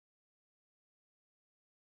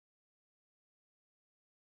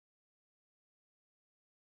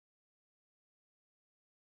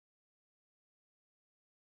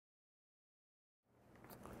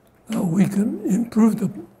we can improve the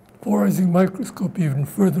polarizing microscope even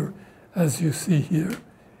further, as you see here.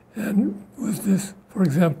 And with this, for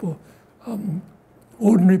example,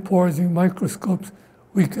 ordinary polarizing microscopes,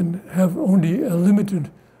 we can have only a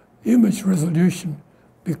limited image resolution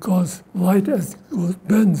because light, as it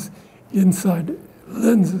bends inside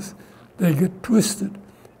lenses, they get twisted,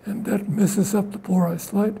 and that messes up the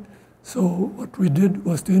polarized light. So what we did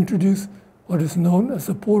was to introduce what is known as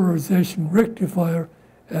a polarization rectifier,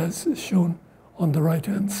 as shown on the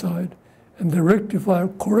right-hand side. And the rectifier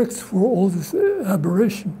corrects for all this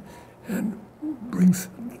aberration and brings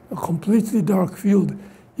a completely dark field,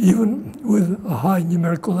 even with a high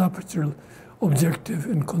numerical aperture objective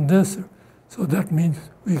and condenser. So that means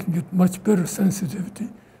we can get much better sensitivity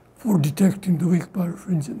for detecting the weak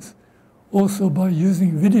birefringence. Also, by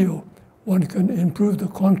using video, one can improve the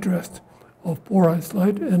contrast of polarized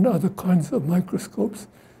light and other kinds of microscopes.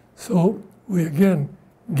 So we again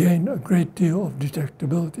gain a great deal of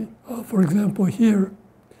detectability. For example, here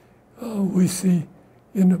we see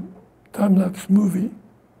in a time-lapse movie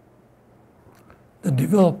the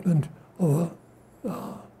development of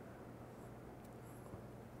a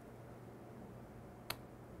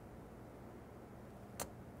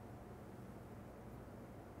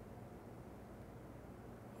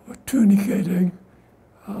tunicate egg.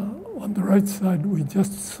 On the right side, we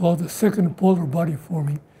just saw the second polar body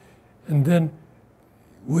forming, and then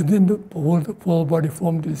within the polar body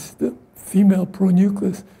formed is the female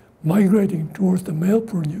pronucleus migrating towards the male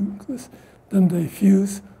pronucleus. Then they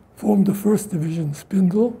fuse, form the first division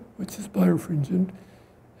spindle, which is birefringent,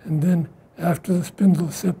 and then after the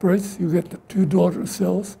spindle separates, you get the two daughter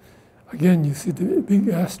cells. Again, you see the big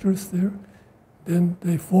asterisk there. Then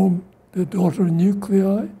they form the daughter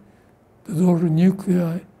nuclei. The daughter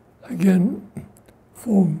nuclei again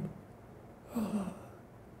form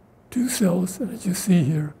two cells, and as you see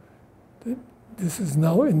here, this is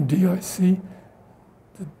now in DIC.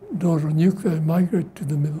 The daughter nuclei migrate to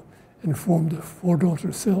the middle and form the four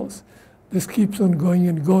daughter cells. This keeps on going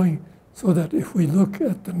and going, so that if we look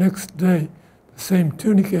at the next day, the same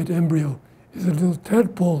tunicate embryo is a little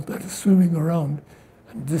tadpole that is swimming around.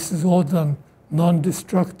 And this is all done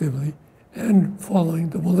non-destructively and following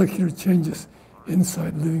the molecular changes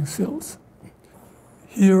inside living cells.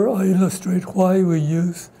 Here I illustrate why we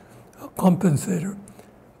use a compensator.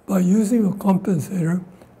 By using a compensator,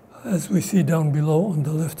 as we see down below on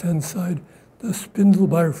the left-hand side, the spindle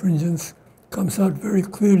birefringence comes out very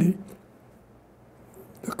clearly.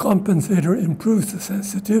 The compensator improves the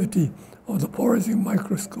sensitivity of the polarizing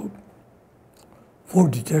microscope for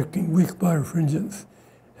detecting weak birefringence.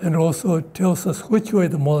 And also it tells us which way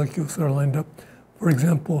the molecules are lined up. For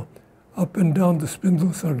example, up and down the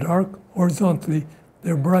spindles are dark, horizontally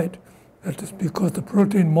they're bright. That is because the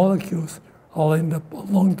protein molecules are lined up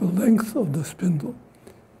along the length of the spindle.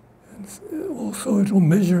 And also it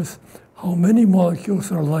measures how many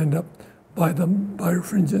molecules are lined up by the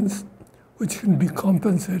birefringence, which can be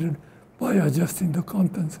compensated by adjusting the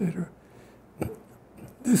compensator.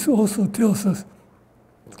 This also tells us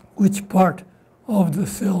which part of the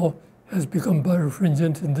cell has become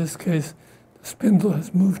birefringent. In this case, the spindle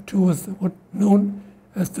has moved towards what's known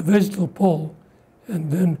as the vegetal pole,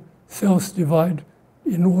 and then cells divide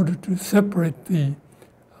in order to separate the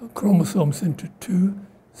chromosomes into two,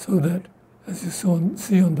 so that, as you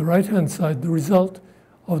see on the right-hand side, the result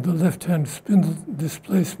of the left-hand spindle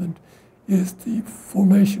displacement is the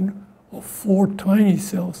formation of 4 tiny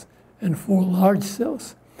cells and 4 large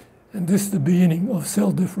cells. And this is the beginning of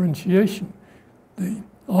cell differentiation. The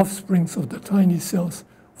offsprings of the tiny cells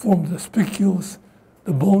form the spicules,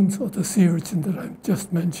 the bones of the sea urchin that I've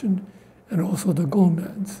just mentioned, and also the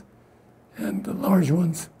gonads. And the large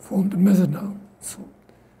ones form the mesoderm.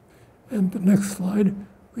 And the next slide,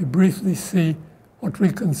 we briefly see what we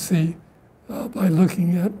can see by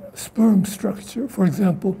looking at sperm structure. For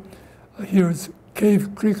example, here is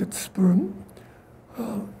cave cricket sperm.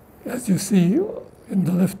 As you see in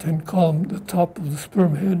the left-hand column, the top of the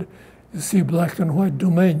sperm head, you see black and white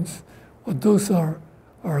domains. What those are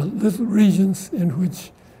little regions in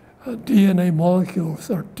which DNA molecules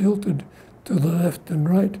are tilted to the left and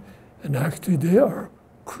right, and actually they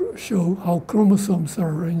show how chromosomes are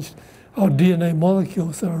arranged, how DNA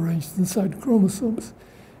molecules are arranged inside chromosomes.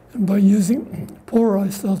 And by using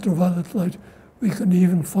polarized ultraviolet light, we can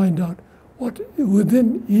even find out what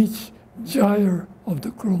within each gyre of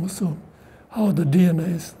the chromosome, how the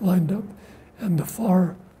DNA is lined up. And the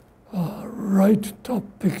far right top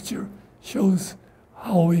picture shows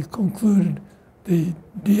how we concluded the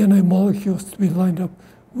DNA molecules to be lined up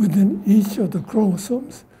within each of the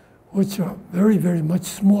chromosomes, which are very, very much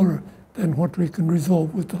smaller than what we can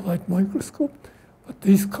resolve with the light microscope. But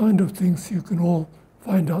these kind of things you can all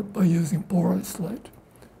find out by using polarized light.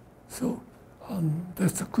 So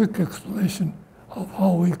that's a quick explanation of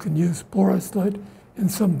how we can use polarized light in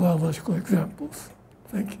some biological examples.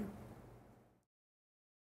 Thank you.